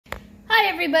Hi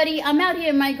everybody, I'm out here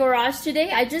in my garage today.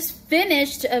 I just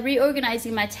finished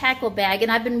reorganizing my tackle bag,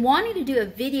 and I've been wanting to do a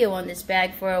video on this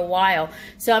bag for a while.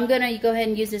 So I'm gonna go ahead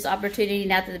and use this opportunity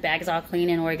now that the bag is all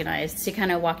clean and organized to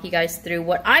kind of walk you guys through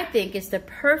what I think is the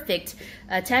perfect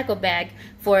tackle bag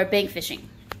for bank fishing.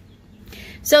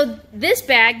 So this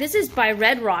bag, this is by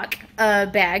Red Rock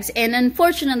bags, and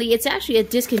unfortunately it's actually a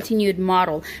discontinued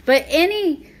model. But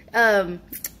any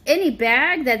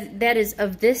bag that is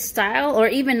of this style, or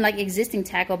even like existing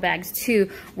tackle bags too,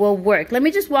 will work. Let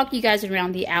me just walk you guys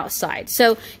around the outside.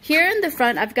 So here in the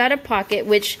front, I've got a pocket,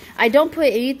 which I don't put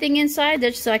anything inside,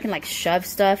 just so I can like shove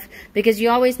stuff, because you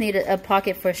always need a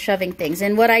pocket for shoving things.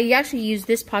 And what I actually use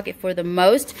this pocket for the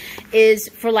most is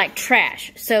for like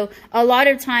trash. So a lot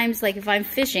of times, like if I'm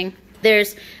fishing,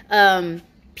 there's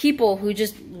people who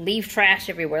just leave trash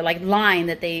everywhere, like line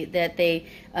that they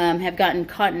have gotten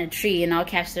caught in a tree, and I'll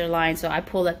catch their line, so I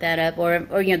pull that up,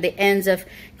 or you know, the ends of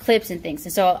clips and things.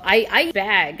 And so I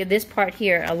bag this part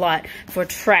here a lot for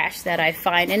trash that I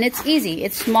find, and it's easy,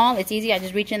 it's small, it's easy. I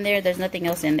just reach in there, there's nothing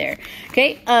else in there.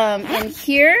 Okay, and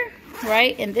here,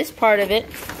 right in this part of it,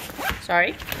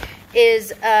 sorry,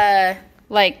 is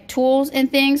like tools and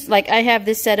things. Like I have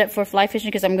this set up for fly fishing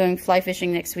because I'm going fly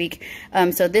fishing next week.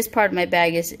 So this part of my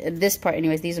bag is this part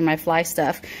anyways. These are my fly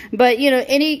stuff. But you know,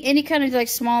 any kind of like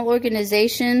small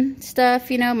organization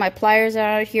stuff, you know, my pliers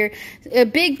are out here.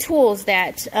 Big tools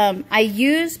that I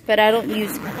use, but I don't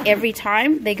use every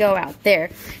time. They go out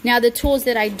there. Now the tools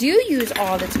that I do use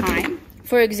all the time,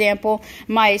 for example,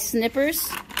 my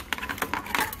snippers,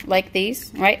 like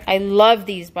these, right? I love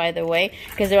these, by the way,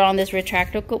 because they're on this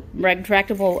retractable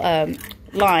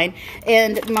line.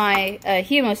 And my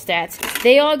hemostats,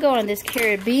 they all go on this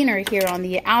carabiner here on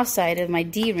the outside of my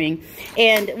D-ring.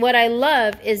 And what I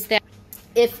love is that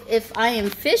if I am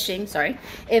fishing,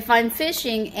 if I'm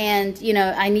fishing and, you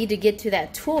know, I need to get to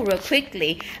that tool real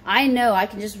quickly, I know I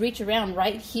can just reach around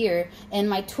right here and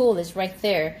my tool is right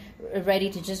there, ready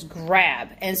to just grab.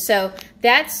 And so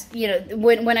that's, you know,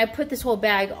 when I put this whole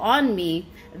bag on me,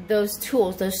 those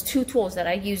tools, those two tools that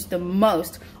I use the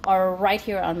most, are right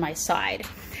here on my side.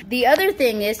 The other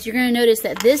thing is, you're going to notice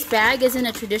that this bag isn't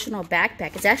a traditional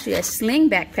backpack. It's actually a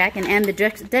sling backpack, and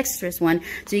ambidextrous one,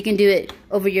 so you can do it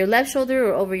over your left shoulder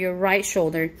or over your right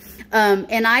shoulder.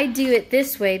 And I do it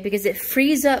this way because it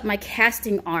frees up my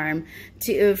casting arm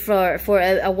for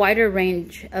a wider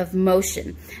range of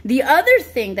motion. The other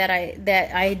thing that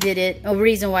I did it, a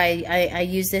reason why I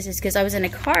use this, is because I was in a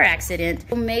car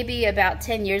accident maybe about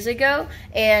 10 years ago,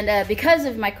 and because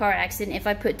of my car accident, if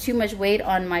I put too much weight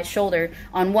on my shoulder,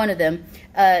 on one of them,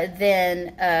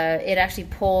 then it actually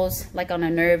pulls like on a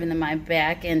nerve in my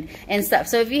back and stuff.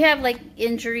 So if you have like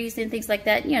injuries and things like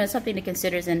that, you know, something to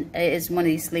consider is one of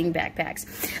these sling backpacks.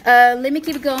 Let me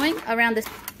keep going around this.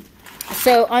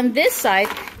 So on this side,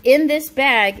 in this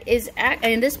bag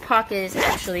in this pocket is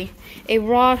actually a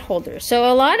rod holder. So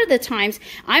a lot of the times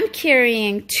I'm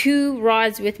carrying two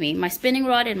rods with me, my spinning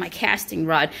rod and my casting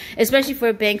rod, especially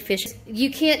for bank fish.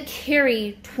 You can't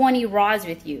carry 20 rods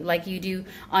with you like you do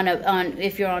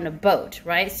if you're on a boat,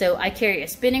 right? So I carry a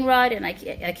spinning rod and I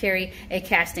carry a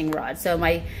casting rod. So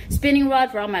my spinning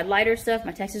rod for all my lighter stuff,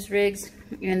 my Texas rigs,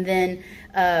 and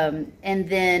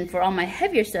then for all my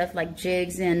heavier stuff like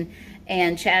jigs and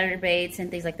chatterbaits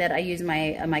and things like that, I use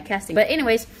my casting. But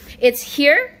anyways, it's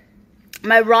here.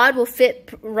 My rod will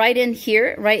fit right in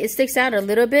here, right? It sticks out a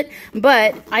little bit,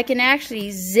 but I can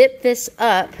actually zip this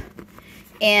up.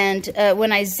 And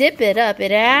when I zip it up,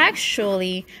 it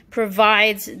actually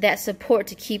provides that support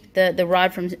to keep the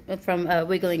rod from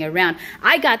wiggling around.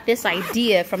 I got this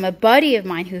idea from a buddy of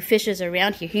mine who fishes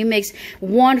around here. He makes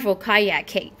wonderful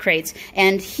kayak crates,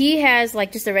 and he has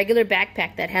like just a regular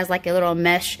backpack that has like a little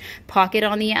mesh pocket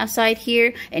on the outside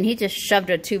here, and he just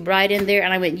shoved a tube right in there,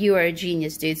 and I went, "You are a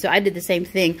genius, dude." So I did the same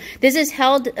thing. This is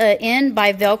held in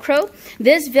by Velcro.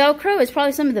 This Velcro is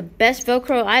probably some of the best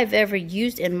Velcro I've ever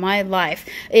used in my life.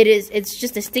 It's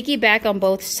just a sticky back on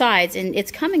both sides, and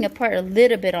it's coming apart a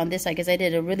little bit on this side because I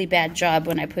did a really bad job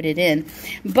when I put it in.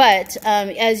 But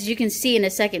as you can see in a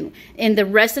second, in the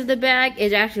rest of the bag,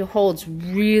 it actually holds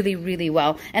really, really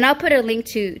well. And I'll put a link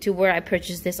to where I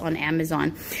purchased this on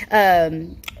Amazon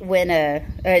when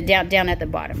down at the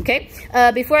bottom. Okay.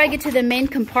 Before I get to the main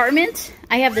compartment,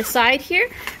 I have the side here,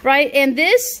 right? And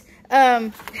this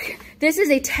this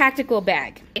is a tactical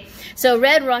bag. So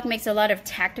Red Rock makes a lot of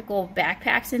tactical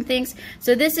backpacks and things.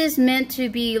 So this is meant to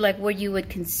be like where you would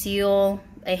conceal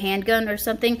a handgun or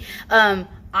something.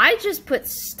 I just put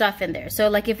stuff in there. So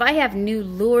like if I have new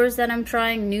lures that I'm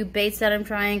trying, new baits that I'm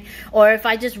trying, or if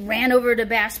I just ran over to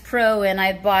Bass Pro and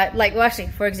I bought, like, well, actually,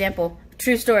 for example,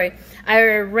 true story. I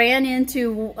ran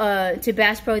into to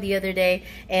Bass Pro the other day,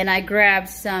 and I grabbed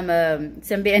some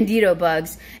Bandito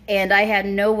bugs, and I had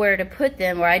nowhere to put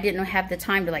them, or I didn't have the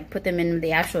time to like put them in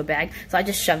the actual bag, so I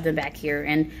just shoved them back here,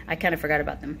 and I kind of forgot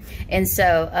about them. And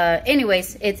so,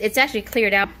 anyways, it's actually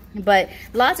cleared out, but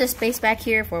lots of space back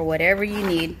here for whatever you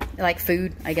need, like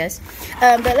food, I guess.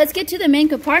 But let's get to the main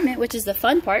compartment, which is the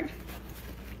fun part.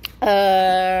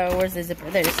 Where's the zipper?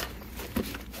 There it is.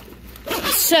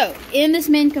 So, in this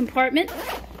main compartment,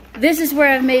 this is where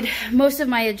I've made most of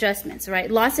my adjustments, right?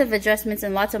 Lots of adjustments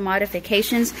and lots of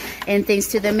modifications and things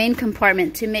to the main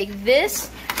compartment to make this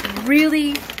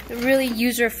really, really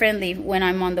user-friendly when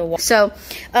I'm on the wall. So,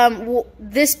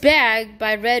 this bag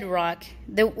by Red Rock,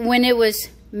 when it was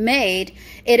made,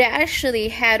 it actually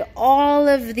had all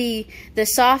of the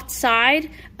soft side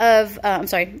of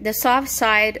the soft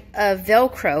side of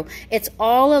Velcro. It's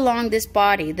all along this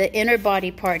body, the inner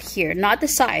body part here, not the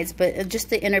sides, but just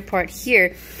the inner part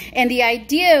here. And the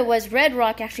idea was Red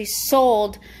Rock actually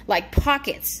sold like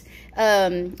pockets,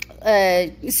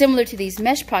 similar to these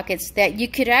mesh pockets, that you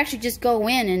could actually just go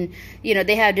in and, you know,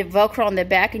 they had the Velcro on the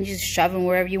back and you just shove them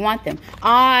wherever you want them.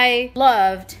 I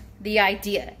loved the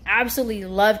idea, absolutely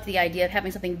loved the idea of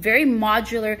having something very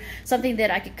modular, something that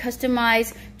I could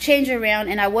customize, change around,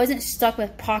 and I wasn't stuck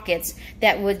with pockets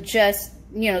that would just,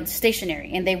 you know,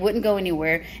 stationary and they wouldn't go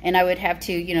anywhere, and I would have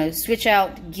to, you know, switch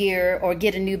out gear or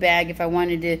get a new bag if I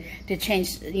wanted to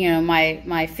change, you know,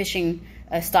 my fishing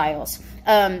styles.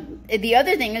 The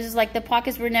other thing is like the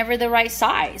pockets were never the right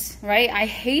size, right? I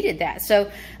hated that. So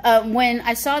when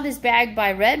I saw this bag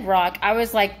by Red Rock, I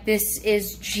was like, this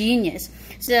is genius.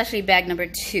 This is actually bag number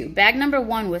 2. Bag number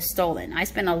 1 was stolen. I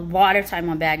spent a lot of time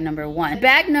on bag number 1.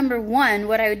 Bag number 1,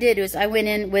 what I did was I went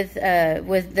in with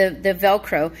the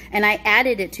Velcro and I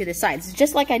added it to the sides,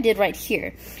 just like I did right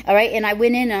here. All right, and I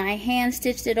went in and I hand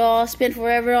stitched it all, spent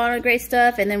forever on great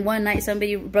stuff, and then one night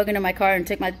somebody broke into my car and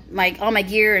took all my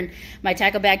gear and my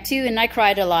tackle bag too, and I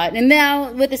cried a lot. And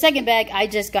now with the second bag, I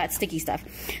just got sticky stuff.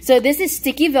 So this is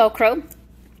sticky Velcro.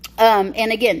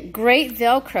 And again, great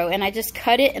Velcro, and I just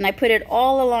cut it and I put it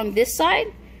all along this side,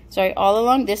 all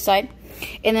along this side,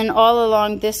 and then all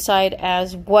along this side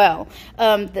as well.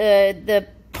 The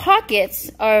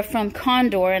pockets are from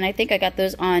Condor, and I think I got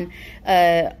those on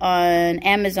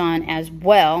Amazon as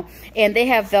well, and they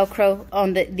have Velcro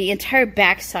on the entire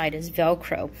back side is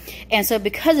Velcro, and so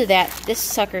because of that, this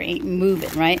sucker ain't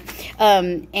moving, right?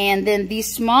 And then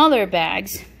these smaller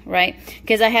bags, right,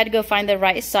 because I had to go find the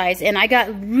right size, and I got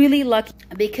really lucky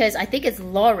because I think it's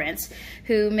Lawrence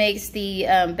who makes the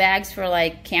bags for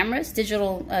like cameras,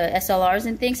 digital SLRs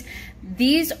and things.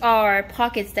 These are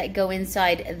pockets that go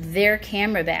inside their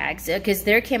camera bags, because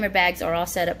their camera bags are all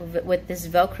set up with this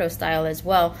Velcro style as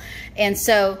well. And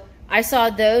so I saw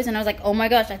those and I was like, oh my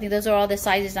gosh, I think those are all the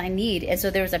sizes I need. And so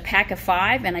there was a pack of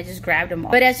 5 and I just grabbed them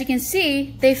all. But as you can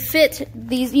see, they fit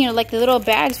these, you know, like the little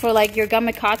bags for like your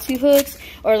Gamakatsu hooks,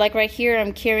 or like right here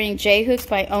I'm carrying J hooks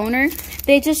by Owner.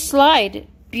 They just slide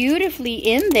beautifully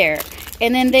in there,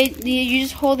 and then you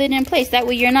just hold it in place. That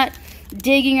way you're not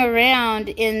digging around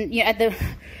in, you know, at the,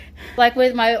 like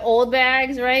with my old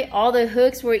bags, right? All the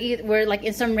hooks were like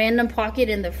in some random pocket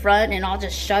in the front and all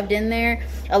just shoved in there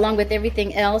along with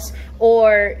everything else.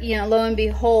 Or, you know, lo and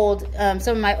behold,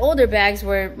 some of my older bags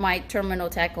where my terminal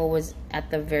tackle was at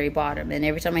the very bottom, and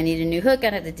every time I needed a new hook,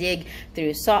 I'd have to dig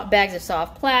through bags of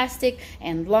soft plastic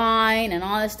and line and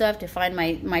all this stuff to find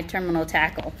my terminal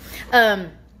tackle.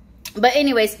 But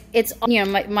anyways, it's, you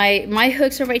know, my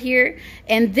hooks are right here,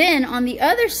 and then on the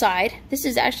other side, this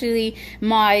is actually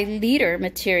my leader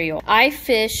material. I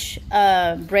fish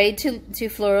braid to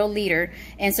floral leader,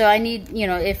 and so I need, you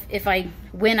know,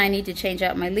 when I need to change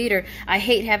out my leader, I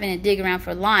hate having to dig around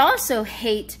for line. I also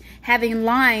hate having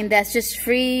line that's just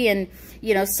free and,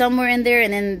 you know, somewhere in there,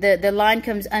 and then the line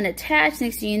comes unattached.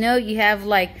 Next thing you know, you have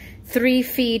like 3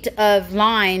 feet of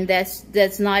line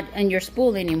that's not in your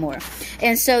spool anymore.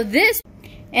 And so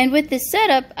with this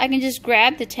setup, I can just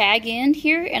grab the tag end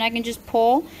here and I can just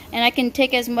pull, and I can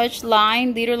take as much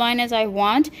leader line as I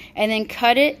want and then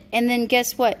cut it, and then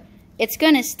guess what? It's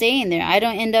gonna stay in there. I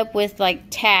don't end up with like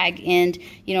tag and,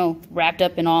 you know, wrapped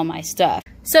up in all my stuff.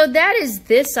 So that is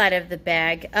this side of the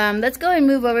bag. Let's go and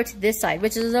move over to this side,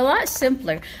 which is a lot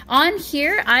simpler. On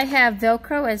here, I have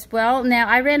Velcro as well. Now,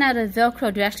 I ran out of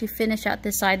Velcro to actually finish out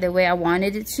this side the way I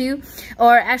wanted it to,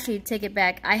 or actually take it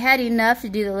back. I had enough to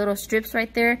do the little strips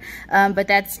right there, but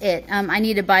that's it. I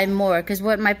need to buy more, because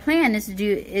what my plan is to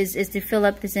do is to fill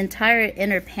up this entire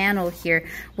inner panel here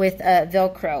with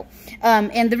Velcro.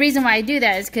 And the reason why I do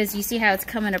that is because you see how it's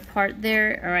coming apart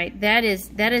there. All right, that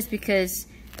is because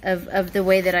of the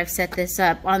way that I've set this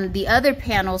up. On the other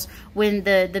panels, when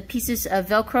the pieces of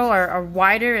Velcro are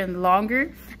wider and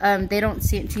longer, they don't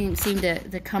seem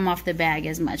to come off the bag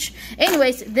as much.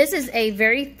 Anyways, this is a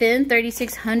very thin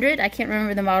 3600. I can't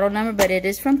remember the model number, but it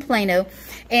is from Plano.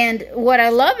 And what I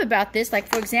love about this, like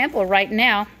for example, right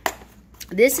now,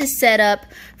 this is set up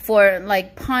for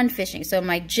like pond fishing. So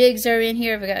my jigs are in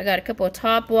here. I got a couple of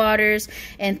top waters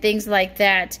and things like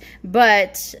that.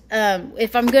 But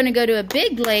if I'm going to go to a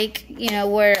big lake, you know,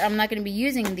 where I'm not going to be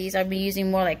using these, I'll be using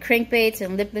more like crankbaits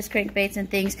and lipless crankbaits and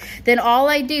things. Then all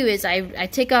I do is I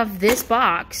take off this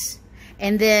box.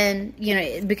 And then, you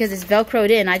know, because it's Velcroed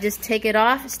in, I just take it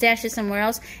off, stash it somewhere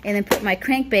else, and then put my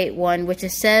crankbait one, which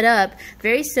is set up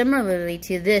very similarly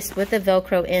to this with the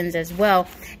Velcro ends as well.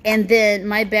 And then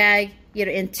my bag, you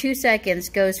know, in 2 seconds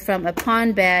goes from a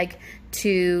pond bag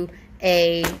to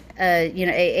a you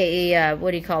know, what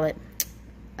do you call it?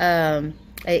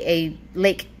 A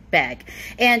lake bag.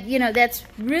 And, you know, that's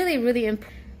really, really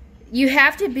important. You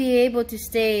have to be able to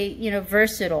stay, you know,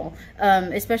 versatile,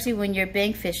 especially when you're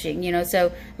bank fishing, you know.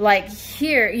 So like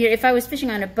here, you know, if I was fishing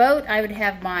on a boat, I would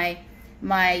have my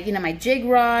you know, my jig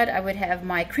rod, I would have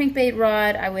my crankbait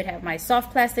rod, I would have my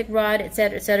soft plastic rod,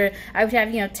 etc., etc. I would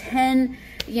have, you know, 10,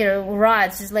 you know,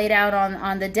 rods just laid out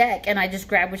on the deck, and I just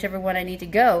grab whichever one I need to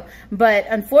go. But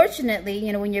unfortunately,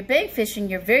 you know, when you're bank fishing,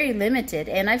 you're very limited.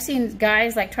 And I've seen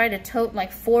guys like try to tote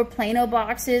like 4 Plano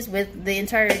boxes with the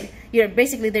entire, you know,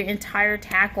 basically their entire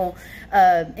tackle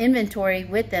inventory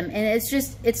with them, and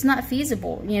it's not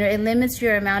feasible. You know, it limits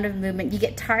your amount of movement. You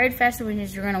get tired faster when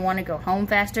you're going to want to go home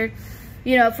faster.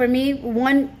 You know, for me,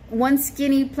 one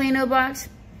skinny Plano box,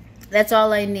 that's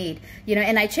all I need. You know,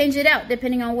 and I change it out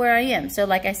depending on where I am. So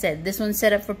like I said, this one's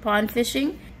set up for pond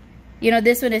fishing. You know,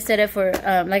 this one is set up for,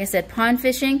 like I said, pond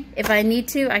fishing. If I need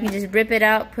to, I can just rip it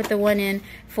out, put the one in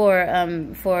for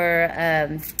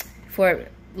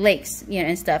lakes, you know,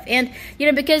 and stuff. And, you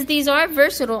know, because these are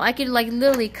versatile, I could like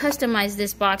literally customize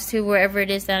this box to wherever it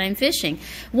is that I'm fishing.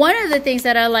 One of the things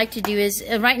that I like to do is,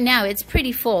 right now it's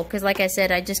pretty full because like I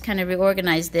said, I just kind of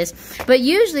reorganized this. But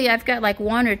usually I've got like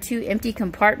 1 or 2 empty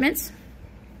compartments.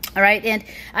 All right, and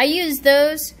I use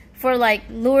those for like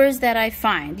lures that I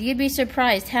find. You'd be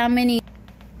surprised how many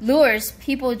lures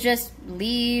people just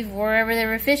leave wherever they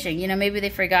were fishing. You know, maybe they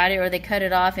forgot it or they cut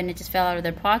it off and it just fell out of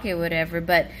their pocket or whatever.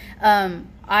 But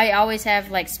I always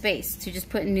have like space to just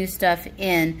put new stuff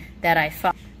in that I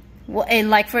find. Well, and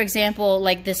like for example,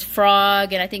 like this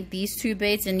frog, and I think these 2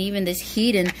 baits, and even this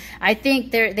Hedon, I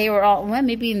think they were all, well,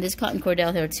 maybe even this cotton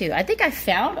cordell here too. I think I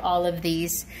found all of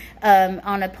these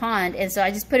on a pond, and so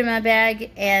I just put them in my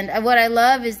bag. And what I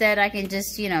love is that I can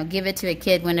just, you know, give it to a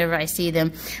kid whenever I see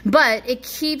them. But it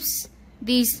keeps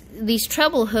these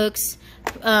treble hooks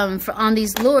on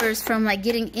these lures from like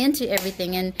getting into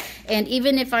everything, and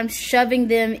even if I'm shoving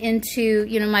them into,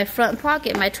 you know, my front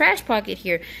pocket, my trash pocket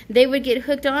here, they would get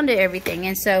hooked onto everything.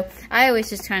 And so I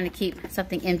always just trying to keep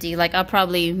something empty. Like I'll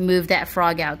probably move that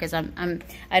frog out because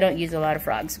I don't use a lot of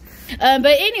frogs. But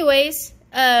anyways,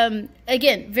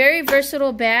 again, very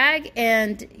versatile bag,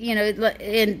 and you know,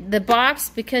 in the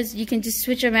box, because you can just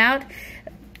switch them out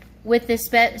with this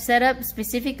setup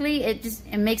specifically,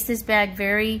 it makes this bag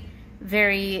very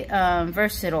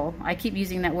versatile. I keep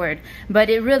using that word,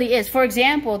 but it really is. For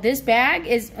example, this bag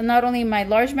is not only my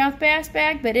largemouth bass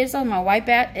bag, but it is on my white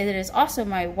bass. It is also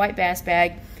my white bass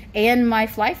bag and my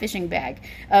fly fishing bag.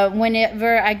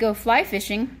 Whenever I go fly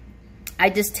fishing,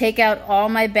 I just take out all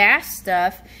my bass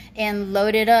stuff and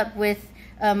load it up with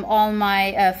all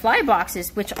my fly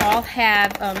boxes, which all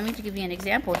have. Let me give you an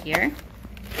example here.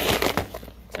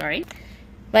 Sorry.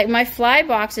 Like my fly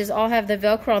boxes all have the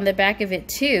Velcro on the back of it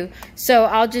too. So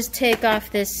I'll just take off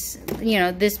this, you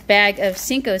know, this bag of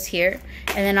Senkos here,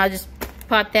 and then I'll just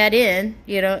pop that in,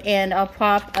 you know, and I'll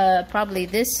pop probably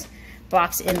this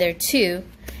box in there too.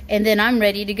 And then I'm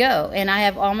ready to go. And I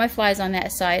have all my flies on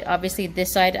that side. Obviously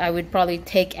this side I would probably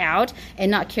take out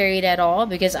and not carry it at all,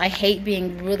 because I hate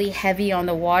being really heavy on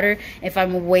the water if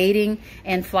I'm wading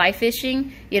and fly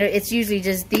fishing. You know, it's usually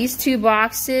just these 2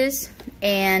 boxes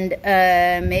and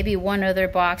maybe 1 other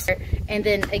box. And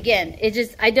then again,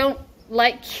 I don't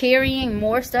like carrying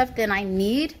more stuff than I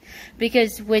need,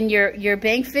 because when you're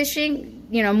bank fishing,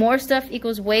 you know, more stuff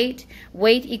equals weight,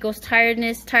 weight equals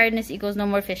tiredness, tiredness equals no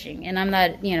more fishing. And I'm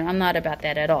not, you know, I'm not about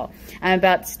that at all. I'm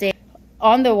about staying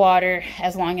on the water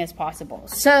as long as possible.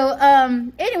 So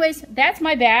anyways, that's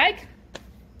my bag.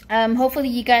 Hopefully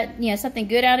you got, you know, something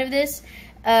good out of this.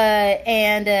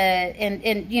 And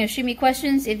you know, shoot me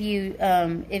questions if you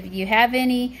have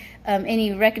any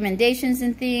recommendations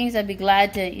and things. I'd be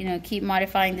glad to, you know, keep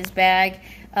modifying this bag.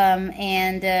 I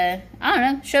don't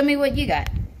know, show me what you got.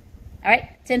 All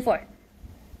right, 10-4.